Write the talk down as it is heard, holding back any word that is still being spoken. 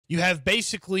you have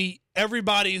basically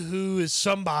everybody who is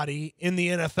somebody in the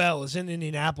NFL is in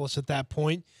Indianapolis at that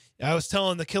point. I was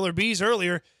telling the Killer Bees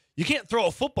earlier, you can't throw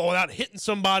a football without hitting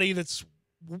somebody that's,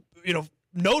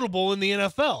 notable in the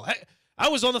NFL. I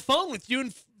was on the phone with you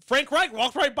and Frank Reich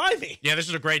walked right by me. Yeah, this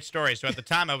is a great story. So at the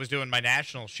time I was doing my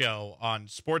national show on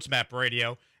SportsMap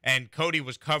Radio, and Cody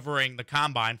was covering the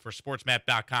Combine for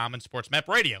SportsMap.com and SportsMap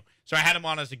Radio. So I had him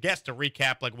on as a guest to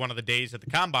recap like one of the days at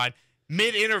the Combine.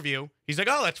 Mid-interview, he's like,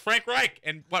 oh, that's Frank Reich.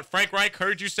 And what, Frank Reich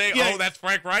heard you say, oh, that's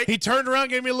Frank Reich? He turned around,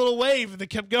 gave me a little wave, and they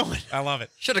kept going. I love it.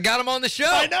 Should have got him on the show.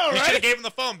 I know, right? You should have gave him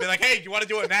the phone. Be like, hey, do you want to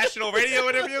do a national radio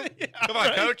interview? Yeah, come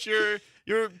on, Coach.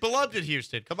 You're beloved in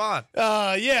Houston. Come on.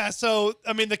 So,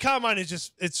 the Combine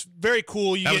is it's very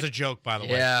cool. That was a joke, by the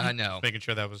way. Yeah, I know. Just making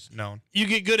sure that was known. You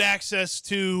get good access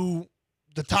to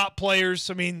the top players.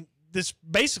 This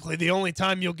basically the only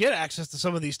time you'll get access to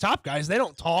some of these top guys. They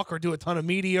don't talk or do a ton of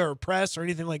media or press or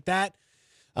anything like that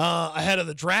ahead of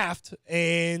the draft.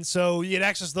 And so you get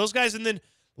access to those guys. And then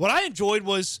what I enjoyed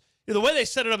was the way they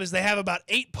set it up is they have about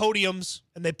 8 podiums,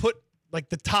 and they put like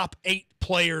the top 8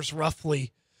 players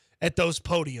roughly at those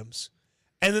podiums.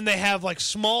 And then they have like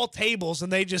small tables,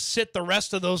 and they just sit the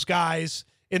rest of those guys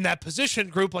in that position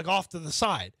group like off to the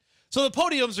side. So the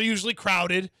podiums are usually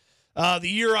crowded. The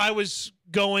year I was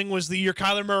going was the year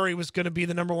Kyler Murray was going to be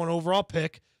the number 1 overall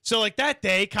pick. So like that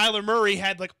day, Kyler Murray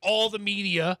had like all the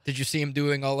media. Did you see him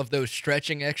doing all of those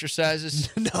stretching exercises?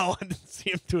 No, I didn't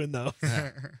see him doing those.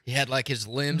 He had like his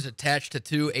limbs attached to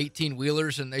 2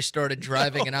 18-wheelers, and they started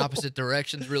driving in opposite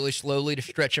directions really slowly to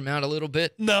stretch him out a little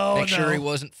bit. Make sure he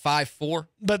wasn't 5'4".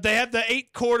 But they have the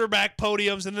 8 quarterback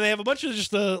podiums, and then they have a bunch of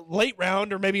just the late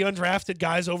round or maybe undrafted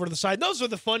guys over to the side. Those are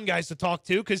the fun guys to talk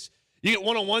to because you get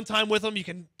one-on-one time with them. You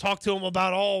can talk to them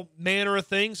about all manner of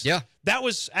things. Yeah. That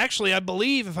was actually, I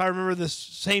believe, if I remember this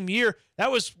same year, that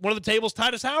was one of the tables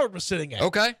Titus Howard was sitting at.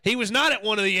 Okay. He was not at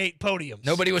one of the 8 podiums.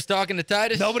 Nobody was talking to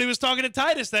Titus? Nobody was talking to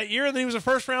Titus that year, and then he was a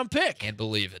first-round pick. Can't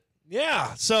believe it.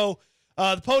 Yeah. So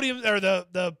the podium or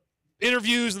the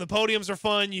interviews and the podiums are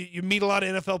fun. You meet a lot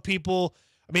of NFL people.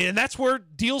 And that's where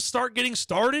deals start getting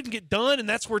started and get done, and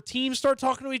that's where teams start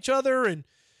talking to each other. And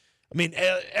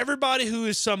everybody who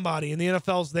is somebody in the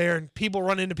NFL's there, and people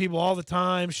run into people all the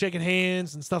time, shaking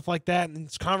hands and stuff like that,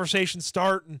 and conversations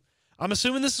start. And I'm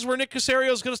assuming this is where Nick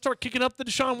Caserio is going to start kicking up the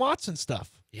Deshaun Watson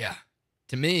stuff. Yeah.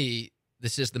 To me,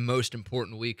 this is the most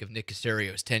important week of Nick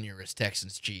Caserio's tenure as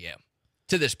Texans GM.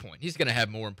 To this point, he's going to have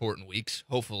more important weeks,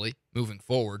 hopefully, moving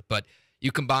forward. But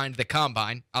you combined the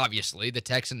Combine, obviously. The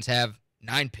Texans have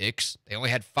 9 picks. They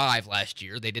only had 5 last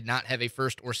year. They did not have a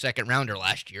first or second rounder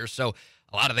last year. So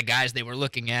a lot of the guys they were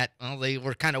looking at, well, they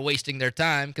were kind of wasting their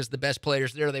time because the best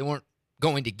players there they weren't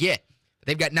going to get. But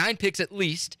they've got 9 picks at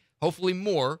least, hopefully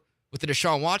more, with the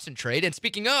Deshaun Watson trade. And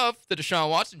speaking of the Deshaun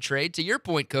Watson trade, to your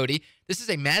point, Cody, this is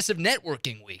a massive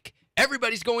networking week.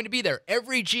 Everybody's going to be there.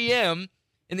 Every GM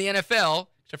in the NFL,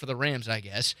 except for the Rams, I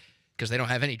guess, because they don't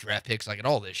have any draft picks like at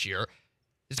all this year,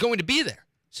 is going to be there.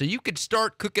 So you could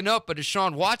start cooking up a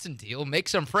Deshaun Watson deal, make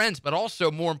some friends, but also,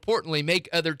 more importantly, make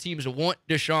other teams want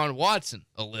Deshaun Watson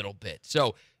a little bit.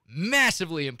 So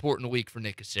massively important week for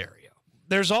Nick Caserio.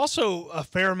 There's also a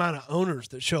fair amount of owners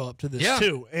that show up to this,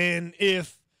 too. And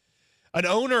if an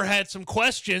owner had some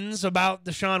questions about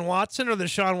Deshaun Watson or the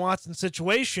Deshaun Watson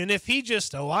situation, if he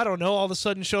just, all of a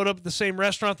sudden showed up at the same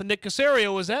restaurant that Nick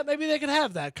Caserio was at, maybe they could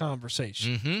have that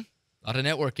conversation. Mm-hmm. A lot of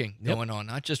networking going on,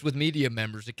 not just with media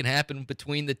members. It can happen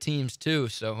between the teams, too.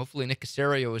 So hopefully Nick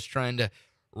Caserio is trying to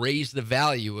raise the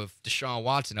value of Deshaun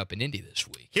Watson up in Indy this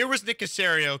week. Here was Nick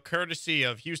Caserio, courtesy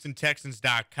of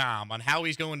HoustonTexans.com, on how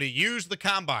he's going to use the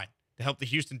Combine to help the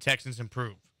Houston Texans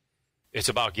improve. It's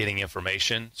about getting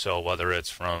information. So whether it's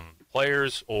from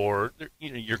players or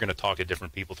you're going to talk to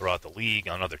different people throughout the league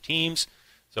on other teams.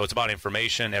 So it's about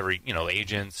information,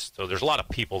 agents. So there's a lot of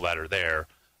people that are there.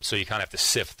 So you kind of have to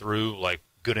sift through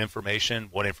good information,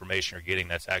 what information you're getting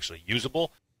that's actually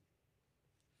usable.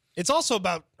 It's also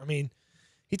about,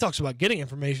 he talks about getting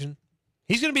information.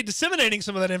 He's going to be disseminating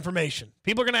some of that information.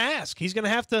 People are going to ask. He's going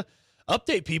to have to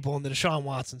update people on the Deshaun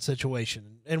Watson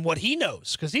situation and what he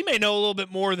knows, because he may know a little bit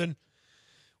more than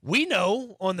we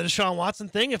know on the Deshaun Watson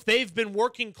thing. If they've been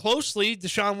working closely,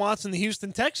 Deshaun Watson, the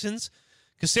Houston Texans,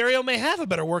 Caserio may have a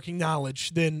better working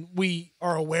knowledge than we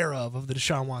are aware of the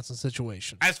Deshaun Watson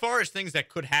situation. As far as things that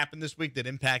could happen this week that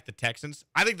impact the Texans,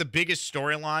 I think the biggest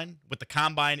storyline with the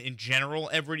Combine in general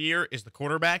every year is the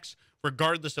quarterbacks,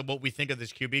 regardless of what we think of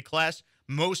this QB class.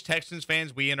 Most Texans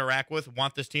fans we interact with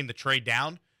want this team to trade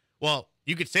down. Well,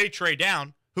 you could say trade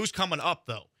down. Who's coming up,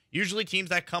 though? Usually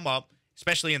teams that come up,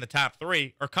 especially in the top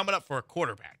 3, are coming up for a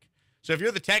quarterback. So if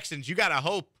you're the Texans, you got to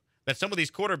hope that some of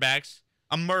these quarterbacks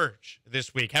emerge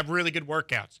this week, have really good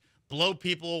workouts, blow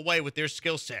people away with their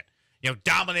skill set,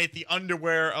 dominate the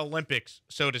underwear Olympics,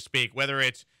 so to speak, whether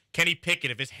it's Kenny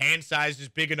Pickett, if his hand size is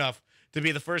big enough to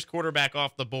be the first quarterback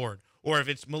off the board, or if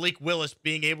it's Malik Willis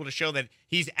being able to show that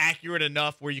he's accurate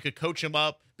enough where you could coach him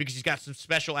up because he's got some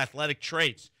special athletic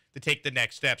traits to take the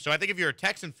next step. So I think if you're a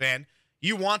Texan fan,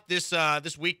 you want this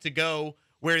week to go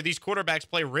where these quarterbacks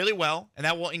play really well, and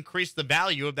that will increase the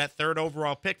value of that third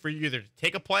overall pick for you either to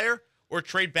take a player or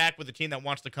trade back with a team that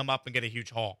wants to come up and get a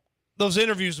huge haul. Those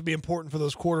interviews will be important for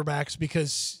those quarterbacks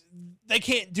because they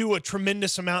can't do a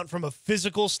tremendous amount from a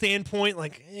physical standpoint.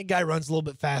 Like, a guy runs a little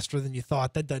bit faster than you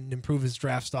thought. That doesn't improve his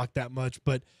draft stock that much.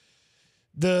 But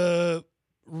the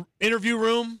interview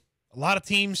room, a lot of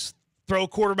teams throw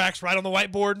quarterbacks right on the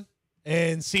whiteboard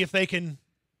and see if they can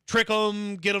trick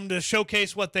them, get them to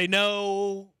showcase what they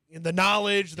know, the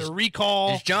knowledge, their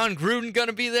recall. Is John Gruden going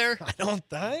to be there? Well,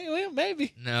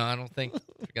 maybe. No, I don't think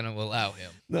they're going to allow him.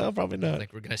 No, probably I not. don't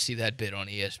think we're going to see that bit on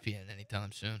ESPN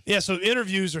anytime soon. Yeah, so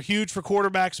interviews are huge for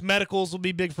quarterbacks. Medicals will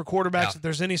be big for quarterbacks. Yeah. If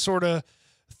there's any sort of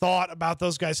thought about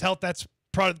those guys' health, that's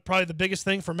probably the biggest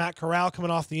thing for Matt Corral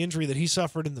coming off the injury that he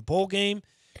suffered in the bowl game.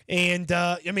 And,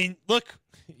 look,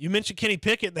 you mentioned Kenny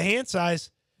Pickett, the hand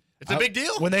size. It's a big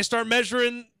deal. When they start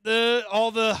measuring all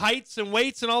the heights and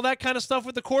weights and all that kind of stuff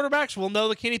with the quarterbacks, we'll know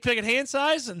the Kenny Pickett hand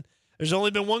size. And there's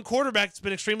only been one quarterback that's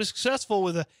been extremely successful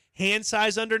with a hand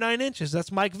size under 9 inches.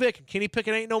 That's Mike Vick. And Kenny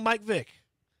Pickett ain't no Mike Vick.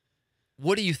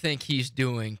 What do you think he's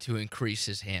doing to increase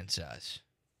his hand size?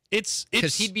 It's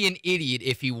because he'd be an idiot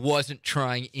if he wasn't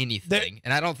trying anything.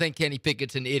 And I don't think Kenny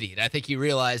Pickett's an idiot. I think he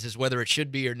realizes whether it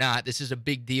should be or not, this is a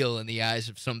big deal in the eyes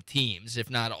of some teams,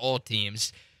 if not all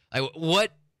teams. Like,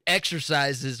 what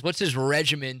exercises, what's his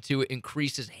regimen to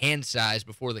increase his hand size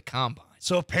before the combine?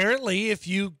 So apparently if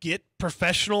you get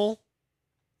professional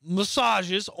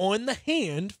massages on the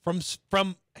hand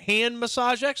from hand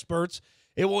massage experts,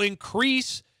 it will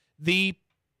increase the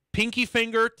pinky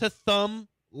finger to thumb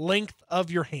length of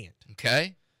your hand.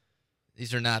 Okay.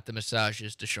 These are not the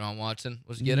massages Deshaun Watson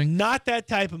was getting? Not that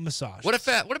type of massage. What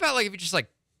about like if you just like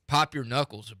pop your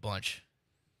knuckles a bunch?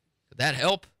 Could that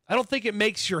help? I don't think it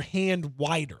makes your hand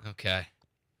wider. Okay.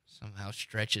 Somehow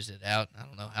stretches it out. I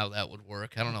don't know how that would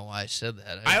work. I don't know why I said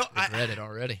that. I read it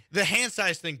already. The hand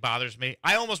size thing bothers me.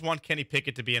 I almost want Kenny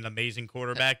Pickett to be an amazing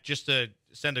quarterback just to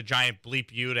send a giant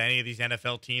bleep you to any of these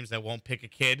NFL teams that won't pick a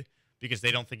kid because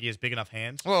they don't think he has big enough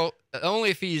hands. Well,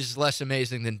 only if he's less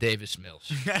amazing than Davis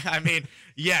Mills. I mean,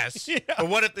 yes. Yeah. But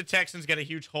what if the Texans get a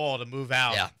huge haul to move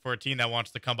out for a team that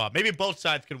wants to come up? Maybe both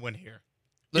sides could win here.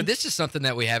 Look, this is something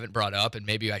that we haven't brought up, and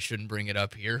maybe I shouldn't bring it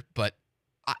up here, but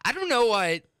I don't know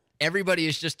why everybody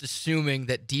is just assuming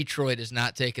that Detroit is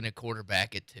not taking a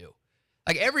quarterback at 2.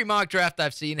 Like, every mock draft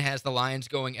I've seen has the Lions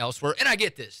going elsewhere, and I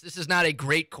get this. This is not a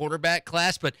great quarterback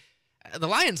class, but the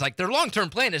Lions, like, their long-term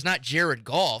plan is not Jared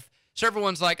Goff. So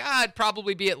everyone's like, it'd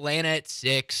probably be Atlanta at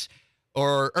 6,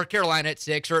 or Carolina at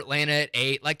 6, or Atlanta at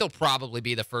 8. Like, they'll probably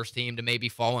be the first team to maybe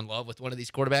fall in love with one of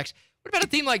these quarterbacks. What about a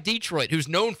team like Detroit, who's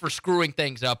known for screwing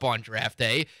things up on draft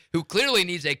day, who clearly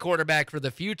needs a quarterback for the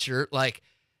future? Like,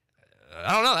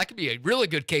 I don't know. That could be a really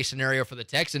good case scenario for the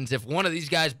Texans if one of these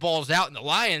guys balls out and the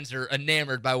Lions are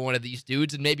enamored by one of these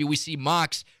dudes, and maybe we see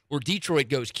mocks where Detroit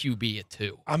goes QB at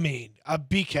 2. I mean,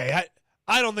 BK,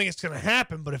 I don't think it's going to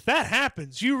happen, but if that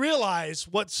happens, you realize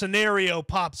what scenario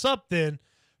pops up then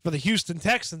for the Houston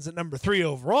Texans at number 3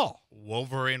 overall.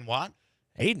 Wolverine what?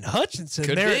 Aiden Hutchinson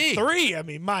Could there be. at 3. I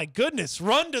mean, my goodness,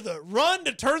 run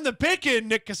to turn the pick in,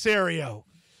 Nick Caserio.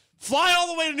 Fly all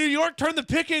the way to New York, turn the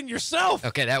pick in yourself.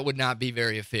 Okay, that would not be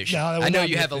very efficient. No, that would I know not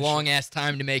you be have efficient. a long-ass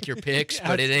time to make your picks,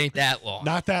 but it ain't that long.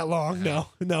 Not that long, no.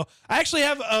 I actually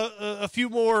have a few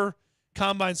more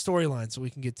combine storylines that we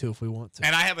can get to if we want to.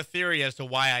 And I have a theory as to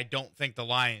why I don't think the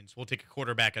Lions will take a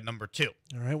quarterback at number 2.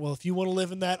 All right, well, if you want to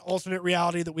live in that alternate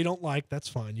reality that we don't like, that's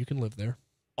fine. You can live there.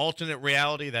 Alternate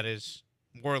reality that is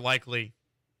more likely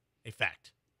a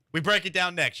fact. We break it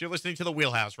down next. You're listening to The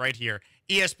Wheelhouse right here,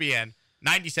 ESPN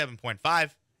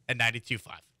 97.5 and 92.5.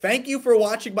 Thank you for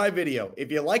watching my video.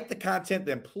 If you like the content,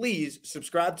 then please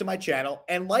subscribe to my channel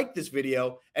and like this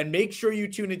video, and make sure you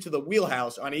tune into The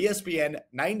Wheelhouse on ESPN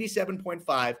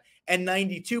 97.5 and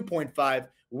 92.5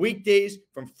 weekdays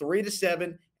from 3 to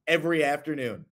 7 every afternoon.